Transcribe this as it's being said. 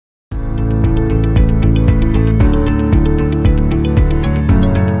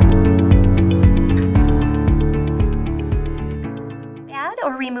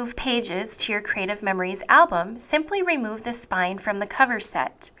remove pages to your Creative Memories album, simply remove the spine from the cover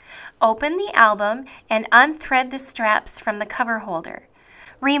set. Open the album and unthread the straps from the cover holder.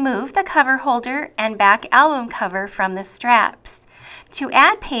 Remove the cover holder and back album cover from the straps. To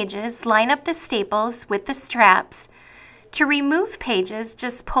add pages, line up the staples with the straps. To remove pages,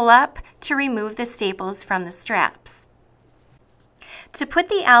 just pull up to remove the staples from the straps. To put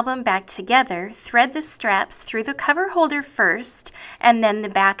the album back together, thread the straps through the cover holder first and then the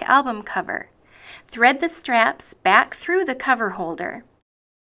back album cover. Thread the straps back through the cover holder,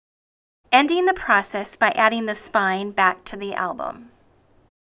 ending the process by adding the spine back to the album.